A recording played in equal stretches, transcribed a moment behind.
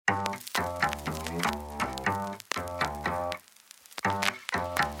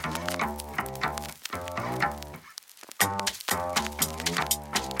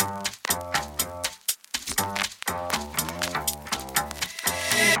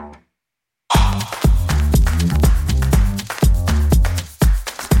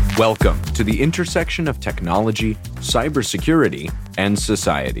Welcome to the intersection of technology, cybersecurity, and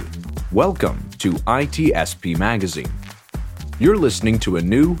society. Welcome to ITSP Magazine. You're listening to a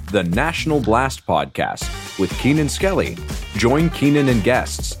new The National Blast podcast with Keenan Skelly. Join Keenan and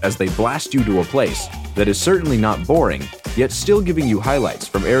guests as they blast you to a place that is certainly not boring, yet still giving you highlights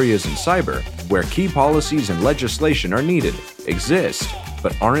from areas in cyber where key policies and legislation are needed, exist,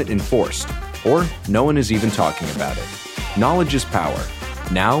 but aren't enforced, or no one is even talking about it. Knowledge is power,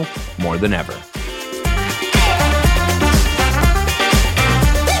 now more than ever.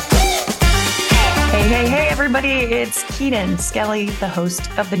 Hey, everybody, it's Keenan Skelly, the host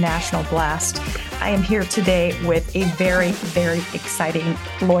of The National Blast. I am here today with a very, very exciting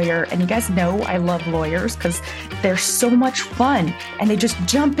lawyer. And you guys know I love lawyers because they're so much fun and they just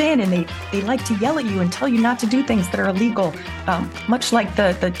jump in and they like to yell at you and tell you not to do things that are illegal, much like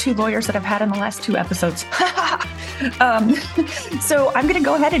the two lawyers that I've had in the last two episodes. So I'm going to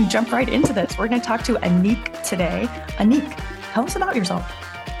go ahead and jump right into this. We're going to talk to Anik today. Anik, tell us about yourself.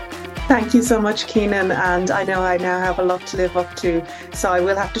 Thank you so much, Keenan. And I know I now have a lot to live up to, so I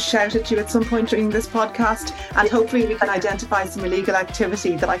will have to shout at you at some point during this podcast. And hopefully we can identify some illegal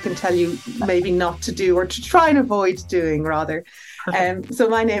activity that I can tell you maybe not to do or to try and avoid doing, rather. So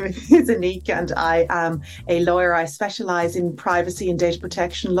my name is Anik and I am a lawyer. I specialise in privacy and data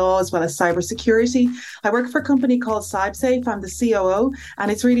protection law as well as cybersecurity. I work for a company called CybSafe. I'm the COO,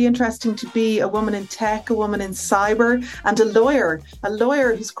 and it's really interesting to be a woman in tech, a woman in cyber, and a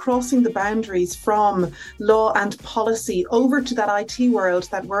lawyer who's crossing the boundaries from law and policy over to that IT world,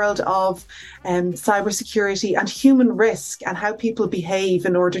 that world of cybersecurity and human risk and how people behave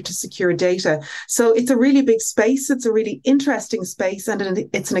in order to secure data. So it's a really big space. It's a really interesting space, and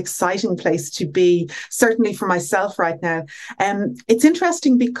it's an exciting place to be, certainly for myself right now. It's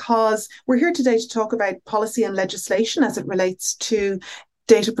interesting because we're here today to talk about policy and legislation as it relates to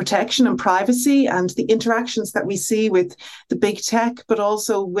data protection and privacy and the interactions that we see with the big tech, but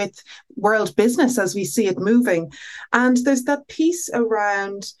also with world business as we see it moving. And there's that piece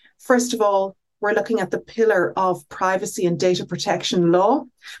around, first of all, we're looking at the pillar of privacy and data protection law.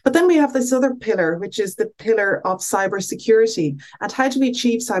 But then we have this other pillar, which is the pillar of cybersecurity. And how do we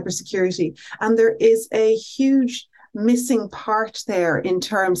achieve cybersecurity? And there is a huge missing part there in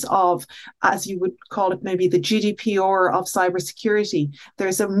terms of, as you would call it, maybe the GDPR of cybersecurity.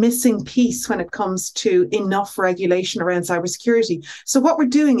 There's a missing piece when it comes to enough regulation around cybersecurity. So what we're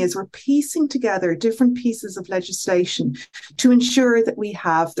doing is we're piecing together different pieces of legislation to ensure that we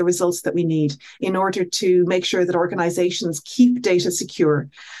have the results that we need in order to make sure that organizations keep data secure.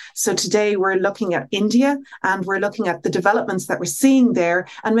 So today we're looking at India and we're looking at the developments that we're seeing there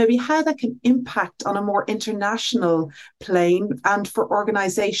and maybe how that can impact on a more international plane and for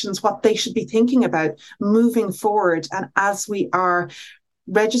organizations what they should be thinking about moving forward. And as we are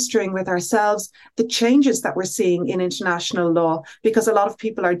registering with ourselves the changes that we're seeing in international law, because a lot of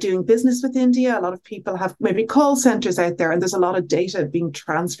people are doing business with India, a lot of people have maybe call centers out there, and there's a lot of data being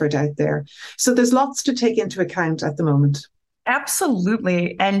transferred out there. So there's lots to take into account at the moment.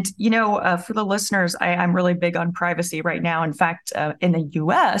 Absolutely. And, for the listeners, I'm really big on privacy right now. In fact, in the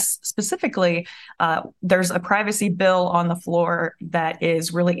US specifically, there's a privacy bill on the floor that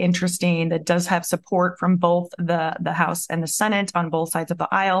is really interesting, that does have support from both the House and the Senate on both sides of the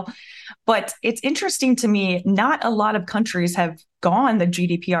aisle. But it's interesting to me, not a lot of countries have gone the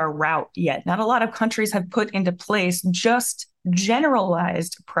GDPR route yet. Not a lot of countries have put into place just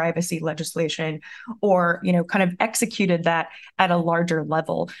generalized privacy legislation or, kind of executed that at a larger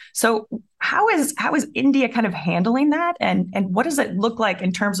level. So how is India kind of handling that? And what does it look like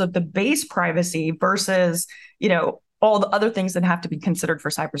in terms of the base privacy versus, all the other things that have to be considered for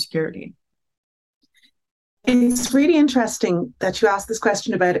cybersecurity? It's really interesting that you asked this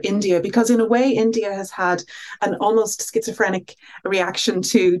question about India, because in a way, India has had an almost schizophrenic reaction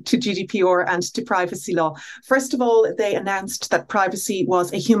to GDPR and to privacy law. First of all, they announced that privacy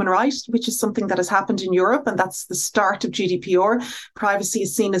was a human right, which is something that has happened in Europe, and that's the start of GDPR. Privacy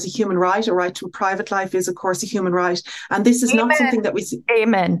is seen as a human right. A right to a private life is, of course, a human right. And this is not something that we see.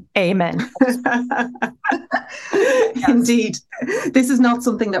 Amen. Indeed. This is not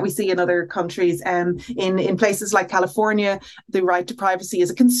something that we see in other countries. In places like California, the right to privacy is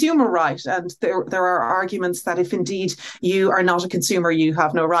a consumer right. And there are arguments that if indeed you are not a consumer, you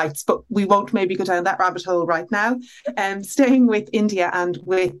have no rights. But we won't maybe go down that rabbit hole right now. Staying with India and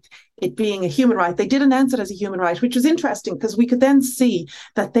with it being a human right. They did announce it as a human right, which was interesting because we could then see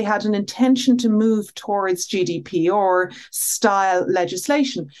that they had an intention to move towards GDPR style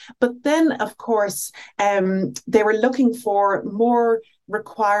legislation. But then, of course, they were looking for more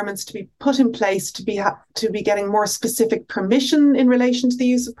requirements to be put in place to be getting more specific permission in relation to the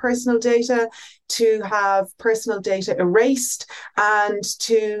use of personal data, to have personal data erased, and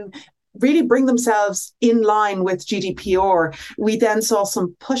to really bring themselves in line with GDPR. We then saw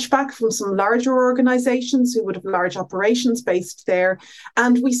some pushback from some larger organizations who would have large operations based there.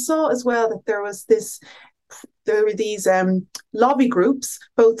 And we saw as well that there were these lobby groups,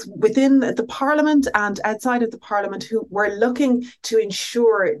 both within the parliament and outside of the parliament, who were looking to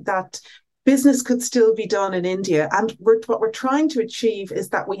ensure that business could still be done in India. And what we're trying to achieve is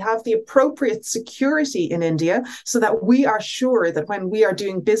that we have the appropriate security in India so that we are sure that when we are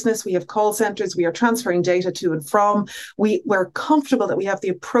doing business, we have call centers, we are transferring data to and from, we're comfortable that we have the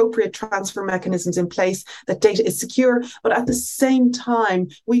appropriate transfer mechanisms in place, that data is secure. But at the same time,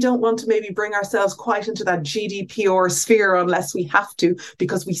 we don't want to maybe bring ourselves quite into that GDPR sphere unless we have to,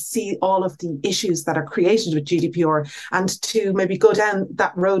 because we see all of the issues that are created with GDPR. And to maybe go down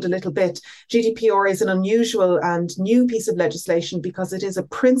that road a little bit, GDPR is an unusual and new piece of legislation because it is a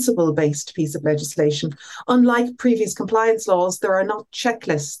principle-based piece of legislation. Unlike previous compliance laws, there are not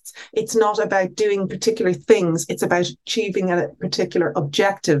checklists. It's not about doing particular things. It's about achieving a particular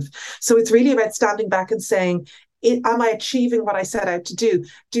objective. So it's really about standing back and saying, am I achieving what I set out to do?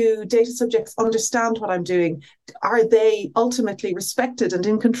 Do data subjects understand what I'm doing? Are they ultimately respected and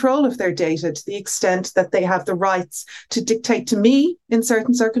in control of their data to the extent that they have the rights to dictate to me in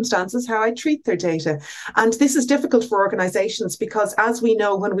certain circumstances how I treat their data? And this is difficult for organizations because, as we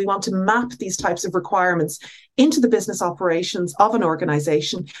know, when we want to map these types of requirements into the business operations of an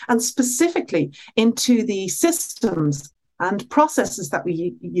organization and specifically into the systems and processes that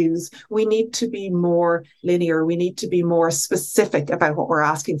we use, we need to be more linear. We need to be more specific about what we're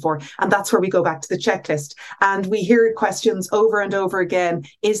asking for. And that's where we go back to the checklist. And we hear questions over and over again,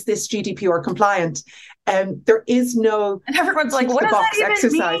 is this GDPR compliant? There is no... And everyone's like, what does that even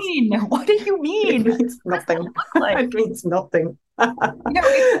exercise. Mean? What do you mean? It means nothing. It means nothing.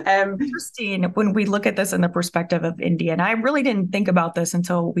 It's interesting when we look at this in the perspective of India. And I really didn't think about this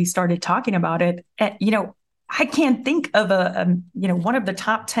until we started talking about it. I can't think of one of the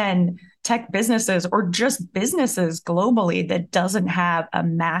top 10 tech businesses or just businesses globally that doesn't have a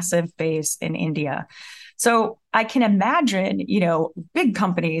massive base in India. So I can imagine, big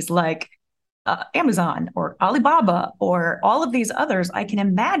companies like Amazon or Alibaba or all of these others. I can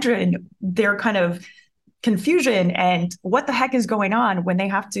imagine their kind of confusion and what the heck is going on when they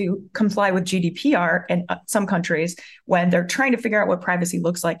have to comply with GDPR in some countries, when they're trying to figure out what privacy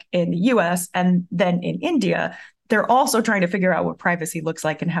looks like in the US. And then in India, they're also trying to figure out what privacy looks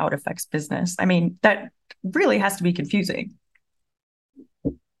like and how it affects business. I mean, that really has to be confusing.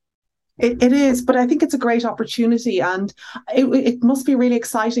 It is, but I think it's a great opportunity, and it must be really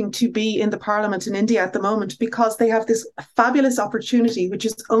exciting to be in the parliament in India at the moment, because they have this fabulous opportunity, which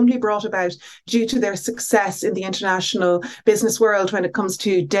is only brought about due to their success in the international business world when it comes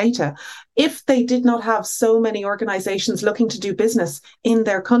to data. If they did not have so many organizations looking to do business in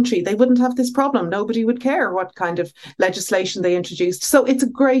their country, they wouldn't have this problem. Nobody would care what kind of legislation they introduced. So it's a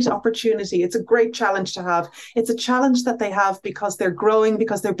great opportunity. It's a great challenge to have. It's a challenge that they have because they're growing,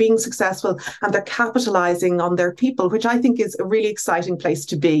 because they're being successful, and they're capitalizing on their people, which I think is a really exciting place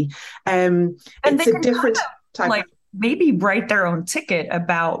to be. And it's a different type of... maybe write their own ticket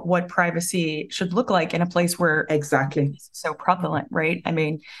about what privacy should look like in a place where exactly it's so prevalent, right? I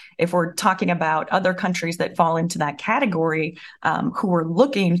mean, if we're talking about other countries that fall into that category, who are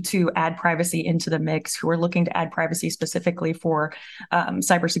looking to add privacy into the mix, who are looking to add privacy specifically for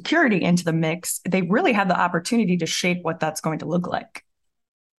cybersecurity into the mix, they really have the opportunity to shape what that's going to look like.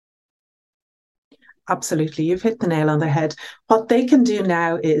 Absolutely. You've hit the nail on the head. What they can do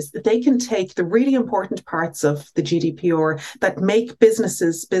now is they can take the really important parts of the GDPR that make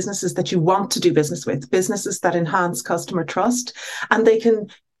businesses that you want to do business with, businesses that enhance customer trust, and they can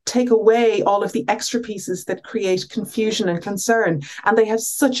take away all of the extra pieces that create confusion and concern. And they have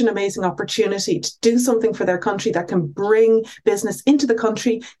such an amazing opportunity to do something for their country that can bring business into the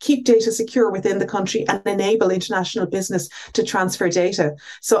country, keep data secure within the country, and enable international business to transfer data.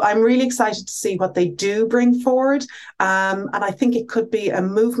 So I'm really excited to see what they do bring forward. And I think it could be a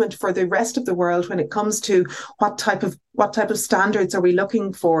movement for the rest of the world when it comes to what type of standards are we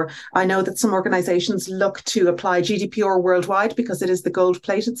looking for. I know that some organizations look to apply GDPR worldwide because it is the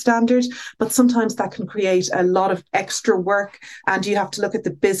gold-plated standard, but sometimes that can create a lot of extra work, and you have to look at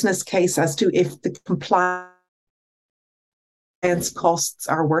the business case as to if the compliance costs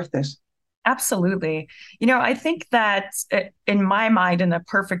are worth it. Absolutely. I think that in my mind, in a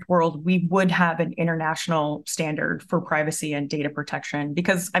perfect world, we would have an international standard for privacy and data protection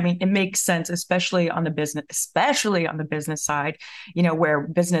because, I mean, it makes sense, especially on the business side, where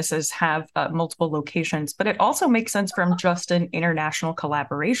businesses have multiple locations. But it also makes sense from just an international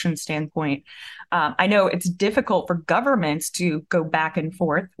collaboration standpoint. I know it's difficult for governments to go back and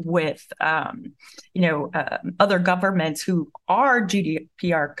forth with, other governments who are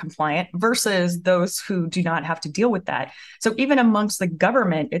GDPR compliant versus those who do not have to deal with that. So even amongst the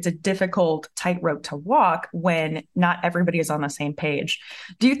government, it's a difficult tightrope to walk when not everybody is on the same page.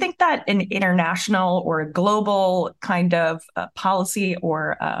 Do you think that an international or a global kind of policy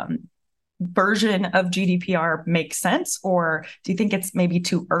or version of GDPR makes sense? Or do you think it's maybe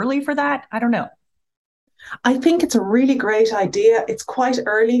too early for that? I don't know. I think it's a really great idea. It's quite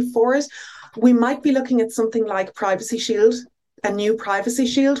early for it. We might be looking at something like Privacy Shield, a new Privacy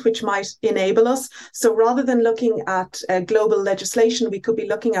Shield, which might enable us. So rather than looking at global legislation, we could be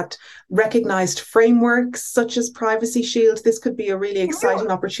looking at recognized frameworks such as Privacy Shield. This could be a really exciting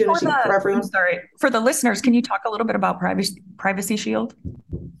opportunity for everyone. For the listeners, can you talk a little bit about Privacy Shield?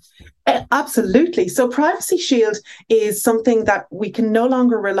 Absolutely. So Privacy Shield is something that we can no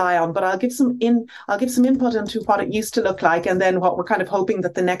longer rely on, but I'll give some input into what it used to look like and then what we're kind of hoping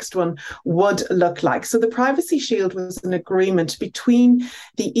that the next one would look like. So the Privacy Shield was an agreement between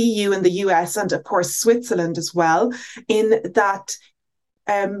the EU and the US and of course Switzerland as well, in that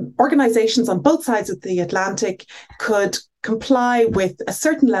organizations on both sides of the Atlantic could comply with a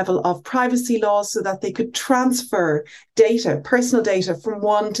certain level of privacy laws so that they could transfer data, personal data, from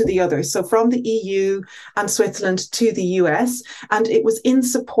one to the other. So from the EU and Switzerland to the US, and it was in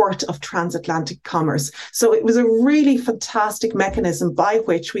support of transatlantic commerce. So it was a really fantastic mechanism by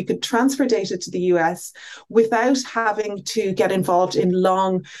which we could transfer data to the US without having to get involved in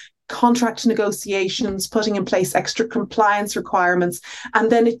long contract negotiations, putting in place extra compliance requirements.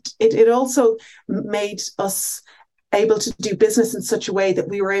 And then it also made us able to do business in such a way that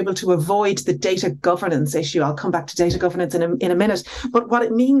we were able to avoid the data governance issue. I'll come back to data governance in a minute. But what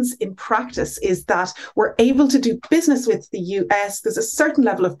it means in practice is that we're able to do business with the US. There's a certain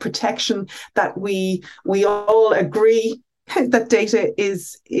level of protection that we all agree that data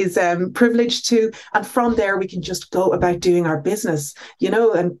is privileged to, and from there we can just go about doing our business,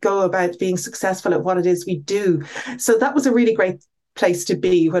 and go about being successful at what it is we do. So that was a really great place to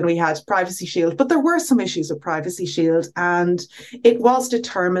be when we had Privacy Shield. But there were some issues with Privacy Shield, and it was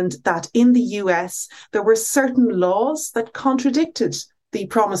determined that in the US there were certain laws that contradicted the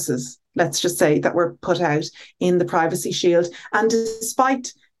promises, let's just say, that were put out in the Privacy Shield. And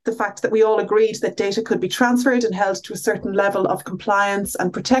despite the fact that we all agreed that data could be transferred and held to a certain level of compliance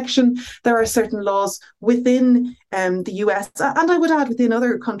and protection, there are certain laws within the US, and I would add within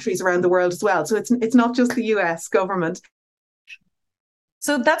other countries around the world as well. So it's not just the US government.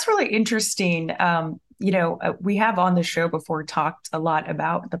 So that's really interesting. We have on the show before talked a lot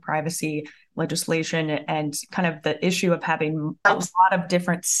about the privacy legislation and kind of the issue of having a lot of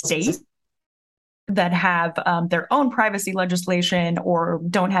different states that have their own privacy legislation or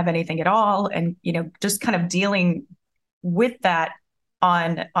don't have anything at all. And, just kind of dealing with that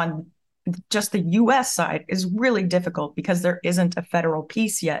on just the US side is really difficult because there isn't a federal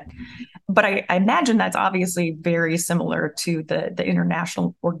piece yet. But I imagine that's obviously very similar to the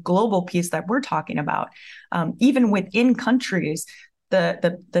international or global piece that we're talking about. Even within countries,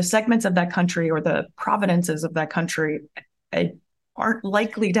 the segments of that country or the provinces of that country aren't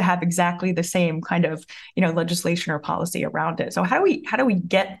likely to have exactly the same kind of legislation or policy around it. So how do we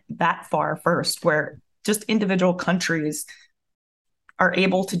get that far first, where just individual countries are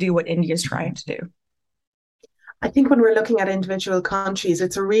able to do what India is trying to do? I think when we're looking at individual countries,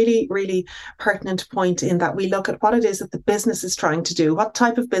 it's a really, really pertinent point in that we look at what it is that the business is trying to do. What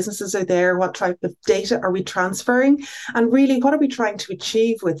type of businesses are there? What type of data are we transferring? And really, what are we trying to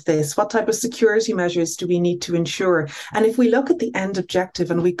achieve with this? What type of security measures do we need to ensure? And if we look at the end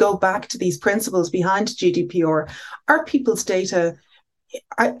objective and we go back to these principles behind GDPR, are people's data,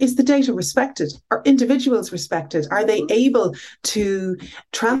 is the data respected? Are individuals respected? Are they able to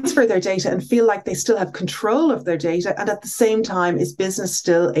transfer their data and feel like they still have control of their data? And at the same time, is business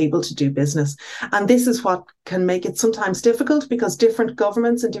still able to do business? And this is what can make it sometimes difficult, because different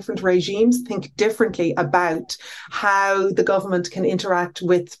governments and different regimes think differently about how the government can interact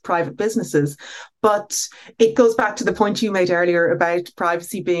with private businesses. But it goes back to the point you made earlier about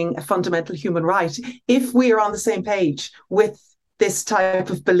privacy being a fundamental human right. If we are on the same page with this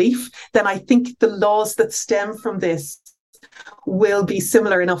type of belief, then I think the laws that stem from this will be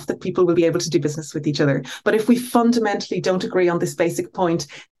similar enough that people will be able to do business with each other. But if we fundamentally don't agree on this basic point,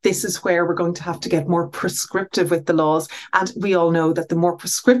 this is where we're going to have to get more prescriptive with the laws. And we all know that the more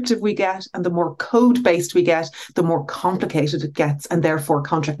prescriptive we get and the more code-based we get, the more complicated it gets. And therefore,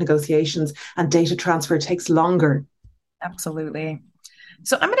 contract negotiations and data transfer takes longer. Absolutely.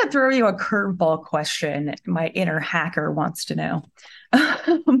 So I'm going to throw you a curveball question my inner hacker wants to know.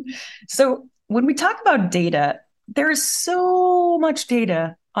 So when we talk about data, there is so much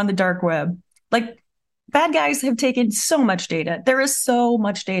data on the dark web. Like, bad guys have taken so much data. There is so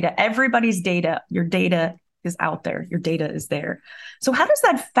much data. Everybody's data, your data is out there. Your data is there. So how does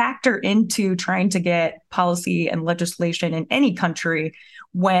that factor into trying to get policy and legislation in any country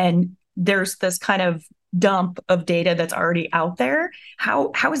when there's this kind of dump of data that's already out there?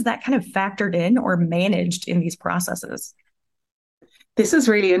 How is that kind of factored in or managed in these processes? This is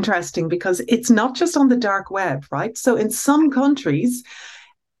really interesting because it's not just on the dark web, right? So in some countries,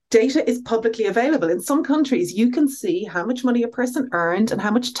 data is publicly available. In some countries, you can see how much money a person earned and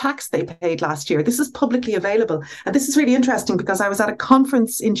how much tax they paid last year. This is publicly available. And this is really interesting because I was at a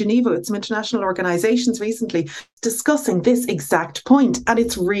conference in Geneva with some international organizations recently discussing this exact point. And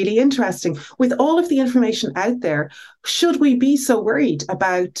it's really interesting. With all of the information out there, should we be so worried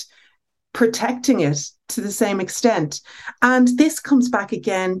about protecting it to the same extent? And this comes back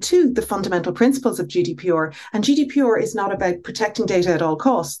again to the fundamental principles of GDPR. And GDPR is not about protecting data at all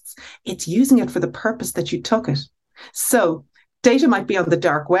costs. It's using it for the purpose that you took it. So data might be on the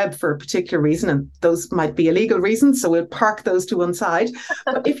dark web for a particular reason, and those might be illegal reasons. So we'll park those to one side.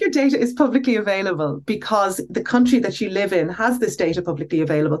 But if your data is publicly available because the country that you live in has this data publicly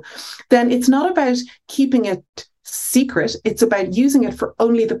available, then it's not about keeping it secret. It's about using it for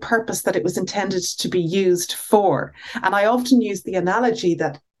only the purpose that it was intended to be used for. And I often use the analogy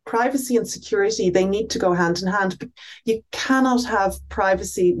that privacy and security, they need to go hand in hand. But you cannot have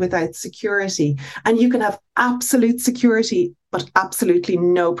privacy without security. And you can have absolute security, but absolutely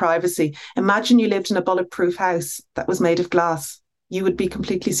no privacy. Imagine you lived in a bulletproof house that was made of glass. You would be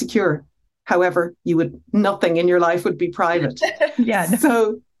completely secure. However, nothing in your life would be private. Yeah.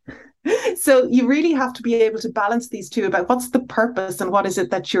 So you really have to be able to balance these two about what's the purpose and what is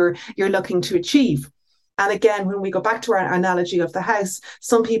it that you're looking to achieve. And again, when we go back to our analogy of the house,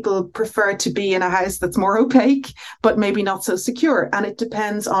 some people prefer to be in a house that's more opaque, but maybe not so secure. And it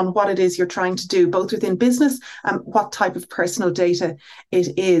depends on what it is you're trying to do, both within business and what type of personal data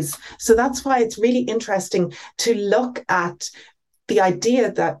it is. So that's why it's really interesting to look at the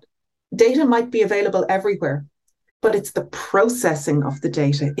idea that data might be available everywhere. But it's the processing of the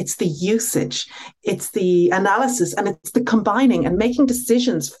data, it's the usage, it's the analysis, and it's the combining and making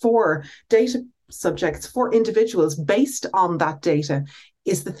decisions for data subjects, for individuals based on that data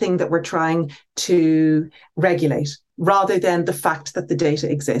is the thing that we're trying to regulate, rather than the fact that the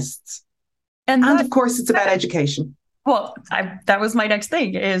data exists. And of course, it's about education. Well, that was my next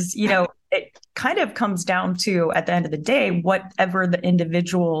thing is, it kind of comes down to, at the end of the day, whatever the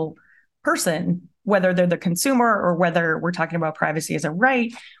individual person, whether they're the consumer or whether we're talking about privacy as a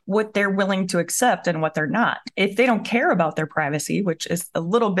right, what they're willing to accept and what they're not. If they don't care about their privacy, which is a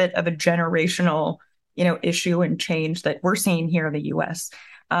little bit of a generational, issue and change that we're seeing here in the US.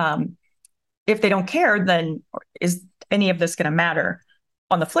 If they don't care, then is any of this going to matter?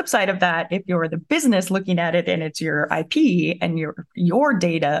 On the flip side of that, if you're the business looking at it and it's your IP and your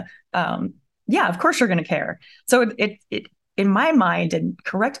data, of course you're going to care. So it in my mind, and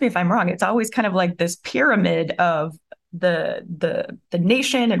correct me if I'm wrong, it's always kind of like this pyramid of the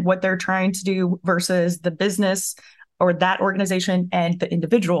nation and what they're trying to do versus the business or that organization and the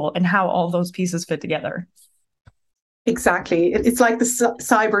individual, and how all those pieces fit together. Exactly. It's like the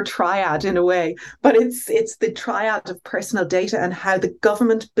cyber triad in a way, but it's the triad of personal data and how the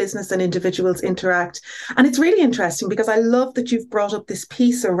government, business and individuals interact. And it's really interesting because I love that you've brought up this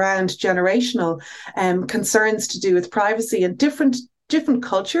piece around generational concerns to do with privacy, and different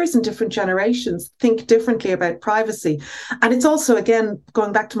cultures and different generations think differently about privacy. And it's also, again,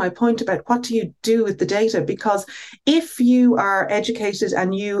 going back to my point about what do you do with the data? Because if you are educated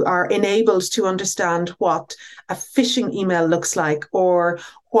and you are enabled to understand what a phishing email looks like, or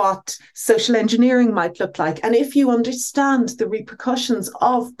what social engineering might look like, and if you understand the repercussions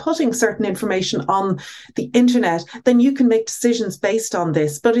of putting certain information on the internet, then you can make decisions based on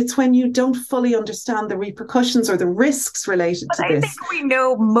this. But it's when you don't fully understand the repercussions or the risks related to this. I think we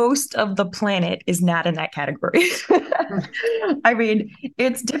know most of the planet is not in that category. I mean,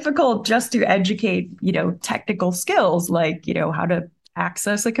 it's difficult just to educate, technical skills like, how to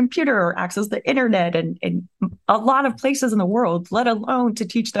access a computer or access the internet and a lot of places in the world, let alone to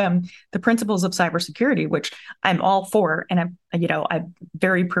teach them the principles of cybersecurity, which I'm all for. And I'm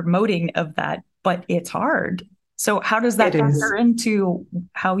very promoting of that, but it's hard. So how does that factor into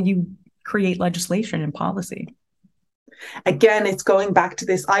how you create legislation and policy? Again, it's going back to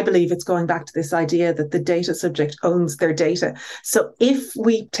this. I believe it's going back to this idea that the data subject owns their data. So if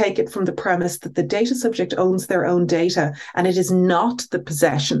we take it from the premise that the data subject owns their own data and it is not the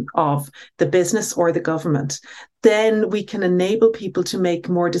possession of the business or the government, then we can enable people to make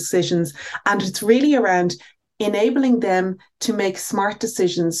more decisions. And it's really around enabling them to make smart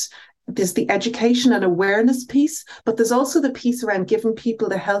decisions. There's the education and awareness piece, but there's also the piece around giving people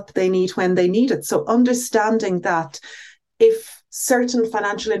the help they need when they need it. So understanding that if certain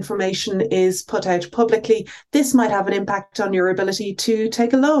financial information is put out publicly, this might have an impact on your ability to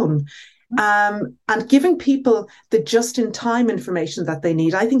take a loan. And giving people the just-in-time information that they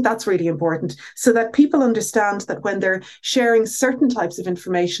need. I think that's really important so that people understand that when they're sharing certain types of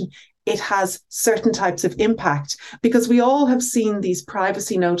information, it has certain types of impact, because we all have seen these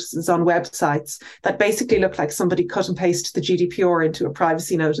privacy notices on websites that basically look like somebody cut and pasted the GDPR into a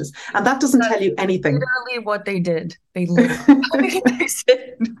privacy notice. And that doesn't tell you anything. Literally what they did. They literally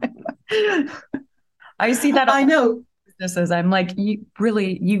I see that. I know. Businesses. I'm like,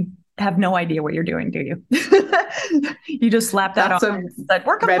 you have no idea what you're doing, do you? You just slap that That's on. That's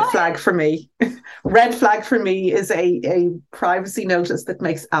a red flag for me. Red flag for me is a privacy notice that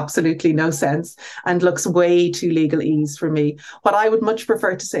makes absolutely no sense and looks way too legalese for me. What I would much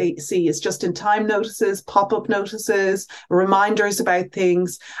prefer to see is just-in-time notices, pop-up notices, reminders about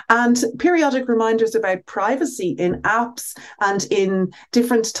things, and periodic reminders about privacy in apps and in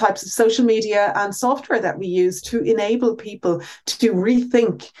different types of social media and software that we use to enable people to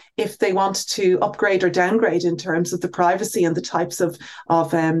rethink if they want to upgrade or downgrade in terms of the privacy and the types of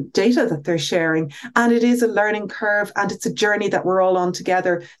data that they're sharing. And it is a learning curve, and it's a journey that we're all on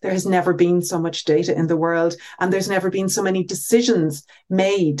together. There has never been so much data in the world, and there's never been so many decisions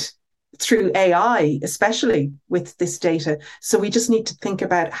made through AI, especially with this data. So we just need to think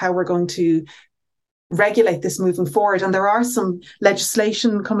about how we're going to regulate this moving forward. And there are some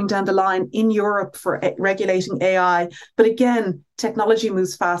legislation coming down the line in Europe for regulating AI. But again, technology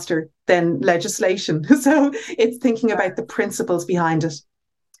moves faster than legislation. So it's thinking about the principles behind it.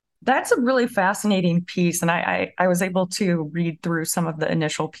 That's a really fascinating piece. And I was able to read through some of the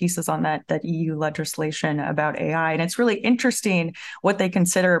initial pieces on that EU legislation about AI. And it's really interesting what they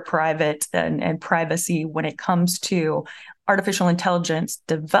consider private and privacy when it comes to artificial intelligence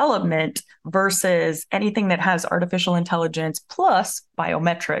development versus anything that has artificial intelligence plus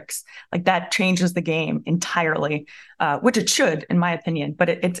biometrics. Like that changes the game entirely, which it should, in my opinion. But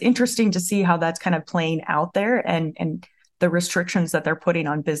it's interesting to see how that's kind of playing out there and the restrictions that they're putting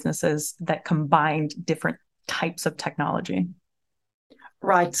on businesses that combined different types of technology.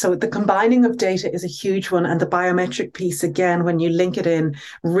 Right. So the combining of data is a huge one. And the biometric piece, again, when you link it in,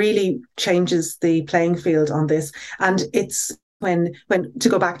 really changes the playing field on this. And it's when to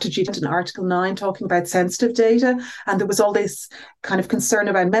go back to GDPR in Article 9, talking about sensitive data, and there was all this kind of concern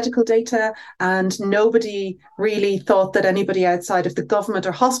about medical data, and nobody really thought that anybody outside of the government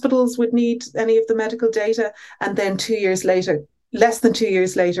or hospitals would need any of the medical data. And then 2 years later, less than 2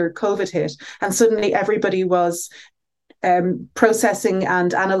 years later, COVID hit, and suddenly everybody was processing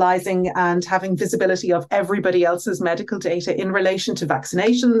and analysing and having visibility of everybody else's medical data in relation to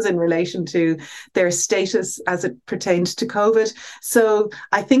vaccinations, in relation to their status as it pertained to COVID. So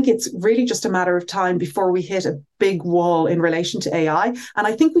I think it's really just a matter of time before we hit a big wall in relation to AI. And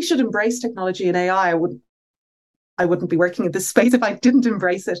I think we should embrace technology and AI. I wouldn't be working in this space if I didn't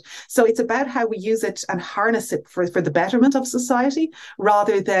embrace it. So it's about how we use it and harness it for the betterment of society,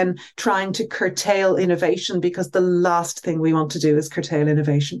 rather than trying to curtail innovation, because the last thing we want to do is curtail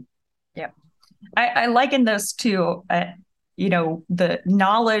innovation. Yeah. I liken this to, the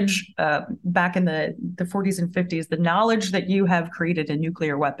knowledge back in the 40s and 50s, the knowledge that you have created a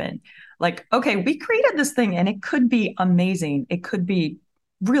nuclear weapon. Like, okay, we created this thing and it could be amazing. It could be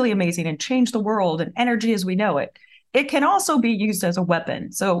really amazing and change the world and energy as we know it. It can also be used as a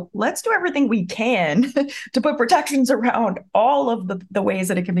weapon. So let's do everything we can to put protections around all of the ways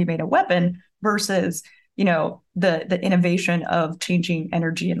that it can be made a weapon versus, the innovation of changing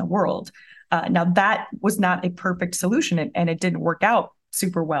energy in the world. Now, that was not a perfect solution, and it didn't work out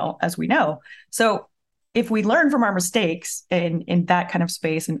super well, as we know. So if we learn from our mistakes in that kind of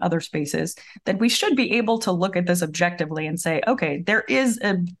space and other spaces, then we should be able to look at this objectively and say, okay, there is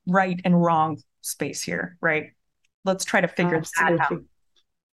a right and wrong space here, right? Let's try to figure that out.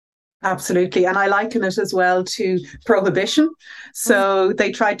 Absolutely. And I liken it as well to prohibition. So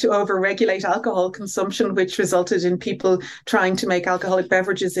they tried to overregulate alcohol consumption, which resulted in people trying to make alcoholic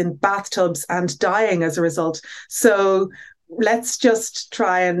beverages in bathtubs and dying as a result. So let's just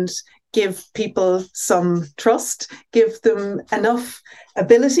try and give people some trust, give them enough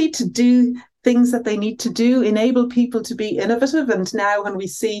ability to do things that they need to do, enable people to be innovative. And now when we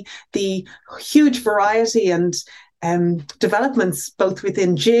see the huge variety and developments both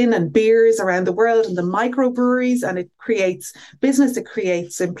within gin and beers around the world and the microbreweries, and it creates business, it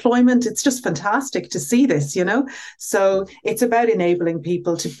creates employment. It's just fantastic to see this, So it's about enabling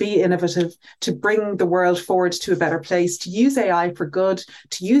people to be innovative, to bring the world forward to a better place, to use AI for good,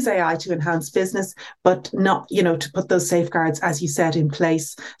 to use AI to enhance business, but not, to put those safeguards, as you said, in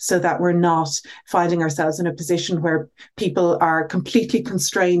place so that we're not finding ourselves in a position where people are completely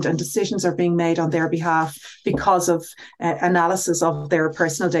constrained and decisions are being made on their behalf because of analysis of their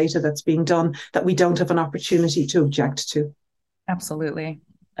personal data that's being done that we don't have an opportunity to object to. Absolutely.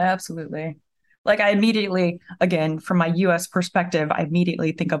 Like I immediately, again, from my US perspective, I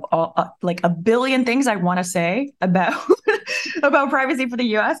immediately think of all like a billion things I want to say about about privacy for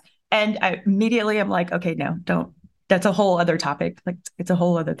the US. And I immediately am like, okay, no, don't. That's a whole other topic. Like it's a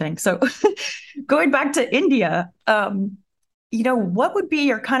whole other thing. So going back to India, what would be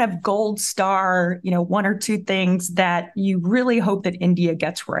your kind of gold star, one or two things that you really hope that India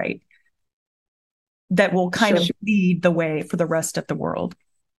gets right that will kind of lead the way for the rest of the world?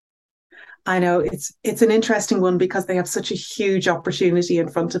 I know it's an interesting one because they have such a huge opportunity in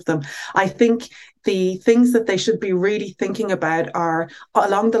front of them. I think the things that they should be really thinking about are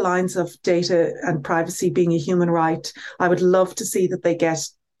along the lines of data and privacy being a human right. I would love to see that they get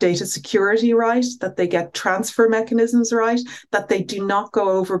data security right, that they get transfer mechanisms right, that they do not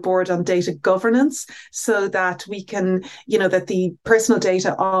go overboard on data governance so that we can, that the personal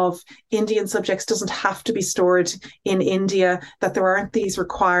data of Indian subjects doesn't have to be stored in India, that there aren't these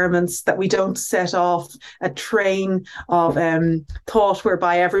requirements, that we don't set off a train of thought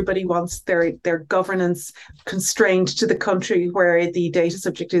whereby everybody wants their governance constrained to the country where the data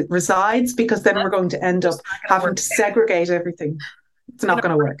subject resides, because then we're going to end up having to segregate everything. It's not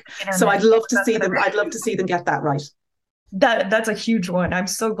going to work. So I'd love to see them. I'd love to see them get that right. That's a huge one. I'm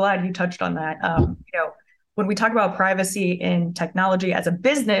so glad you touched on that. When we talk about privacy in technology as a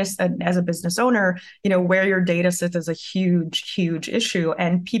business and as a business owner, where your data sits is a huge, huge issue.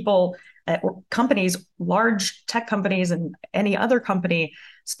 And people, companies, large tech companies and any other company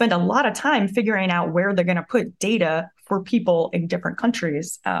spend a lot of time figuring out where they're going to put data for people in different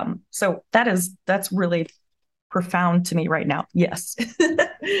countries. So that's really profound to me right now. Yes.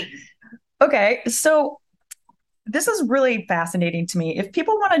 Okay. So this is really fascinating to me. If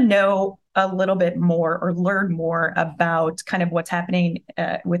people want to know a little bit more or learn more about kind of what's happening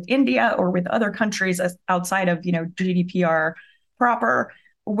with India or with other countries outside of, GDPR proper,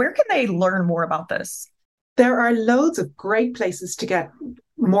 where can they learn more about this? There are loads of great places to get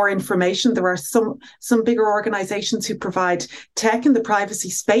more information. There are some bigger organizations who provide tech in the privacy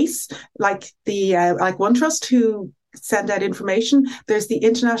space, like like OneTrust, who send out information. There's the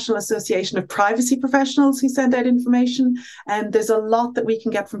International Association of Privacy Professionals who send out information, and there's a lot that we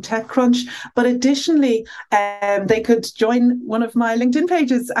can get from TechCrunch. But additionally, they could join one of my LinkedIn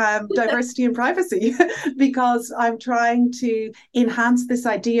pages, Diversity and Privacy, because I'm trying to enhance this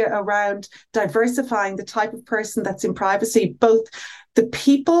idea around diversifying the type of person that's in privacy, both the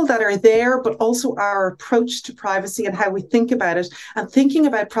people that are there, but also our approach to privacy and how we think about it, and thinking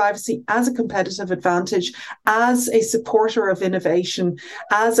about privacy as a competitive advantage, as a supporter of innovation,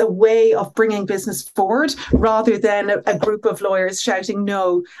 as a way of bringing business forward, rather than a group of lawyers shouting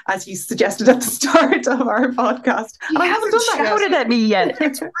no, as you suggested at the start of our podcast. You haven't shouted at me yet.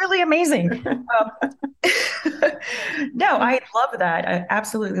 It's really amazing. No, I love that. I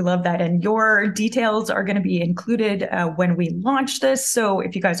absolutely love that. And your details are going to be included when we launch this. So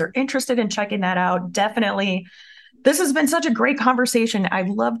if you guys are interested in checking that out, definitely. This has been such a great conversation. I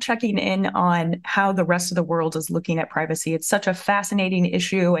love checking in on how the rest of the world is looking at privacy. It's such a fascinating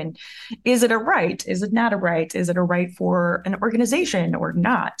issue. And is it a right? Is it not a right? Is it a right for an organization or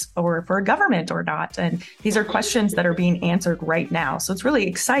not? Or for a government or not? And these are questions that are being answered right now. So it's really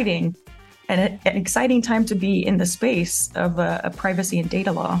exciting and an exciting time to be in the space of privacy and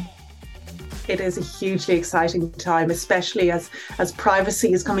data law. It is a hugely exciting time, especially as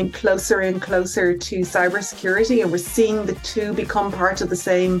privacy is coming closer and closer to cybersecurity, and we're seeing the two become part of the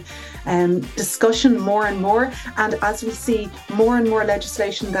same discussion more and more. And as we see more and more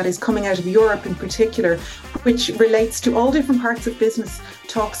legislation that is coming out of Europe in particular, which relates to all different parts of business,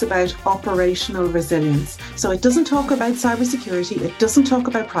 talks about operational resilience. So it doesn't talk about cybersecurity, it doesn't talk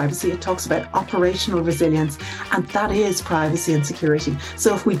about privacy, it talks about operational resilience, and that is privacy and security.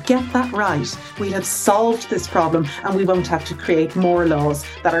 So if we get that right, we have solved this problem and we won't have to create more laws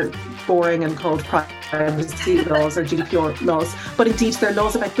that are boring and called privacy laws or GDPR laws. But indeed, they're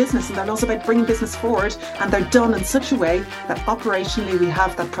laws about business, and they're laws about bringing business forward, and they're done in such a way that operationally we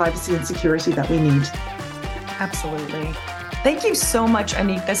have that privacy and security that we need. Absolutely. Thank you so much,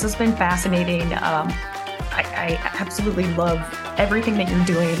 Anik. This has been fascinating. I absolutely love everything that you're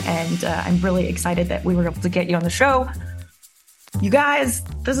doing, and I'm really excited that we were able to get you on the show. You guys,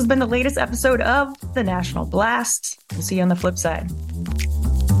 this has been the latest episode of The National Blast. We'll see you on the flip side.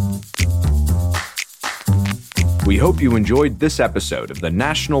 We hope you enjoyed this episode of the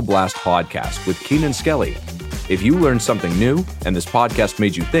National Blast podcast with Keenan Skelly. If you learned something new and this podcast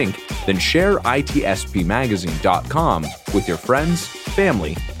made you think, then share itspmagazine.com with your friends,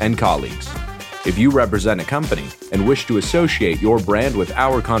 family, and colleagues. If you represent a company and wish to associate your brand with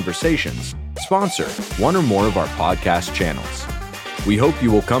our conversations, sponsor one or more of our podcast channels. We hope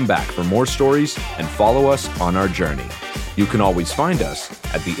you will come back for more stories and follow us on our journey. You can always find us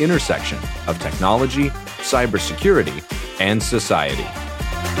at the intersection of technology, cybersecurity, and society.